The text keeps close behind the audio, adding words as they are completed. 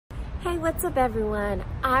Hey, what's up everyone?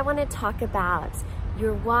 I want to talk about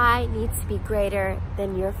your why needs to be greater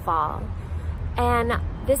than your fall. And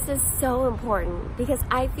this is so important because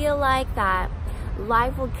I feel like that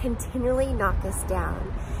life will continually knock us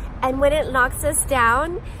down. And when it knocks us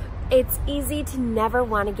down, it's easy to never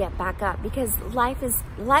want to get back up because life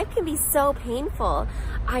can be so painful.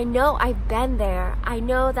 I know I've been there. I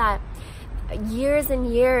know that years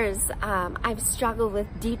and years I've struggled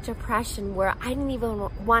with deep depression where I didn't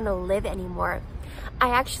even want to live anymore. I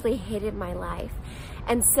actually hated my life.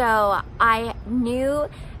 And so I knew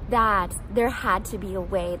that there had to be a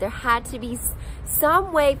way. There had to be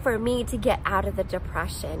some way for me to get out of the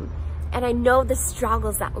depression. And I know the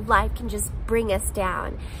struggles that life can just bring us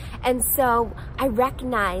down. And so I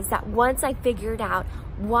recognized that once I figured out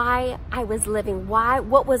why I was living,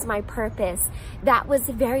 what was my purpose, that was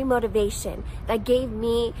the very motivation that gave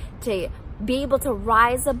me to be able to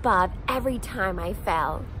rise above every time I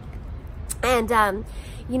fell. And,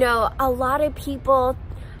 you know, a lot of people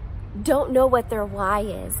don't know what their why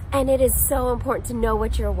is, and it is so important to know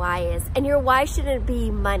what your why is. And your why shouldn't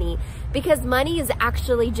be money, because money is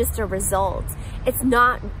actually just a result. It's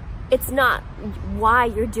not why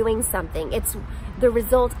you're doing something, it's the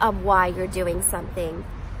result of why you're doing something.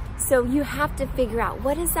 So you have to figure out,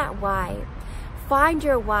 what is that why? Find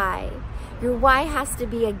your why. Your why has to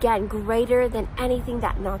be, again, greater than anything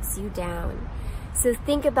that knocks you down. So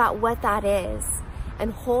think about what that is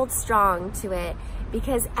and hold strong to it,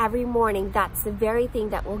 because every morning that's the very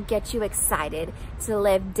thing that will get you excited to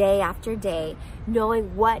live day after day,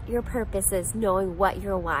 knowing what your purpose is, knowing what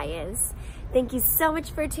your why is. Thank you so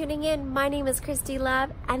much for tuning in. My name is Christy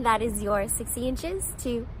Love, and that is your 60 Inches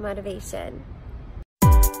to Motivation.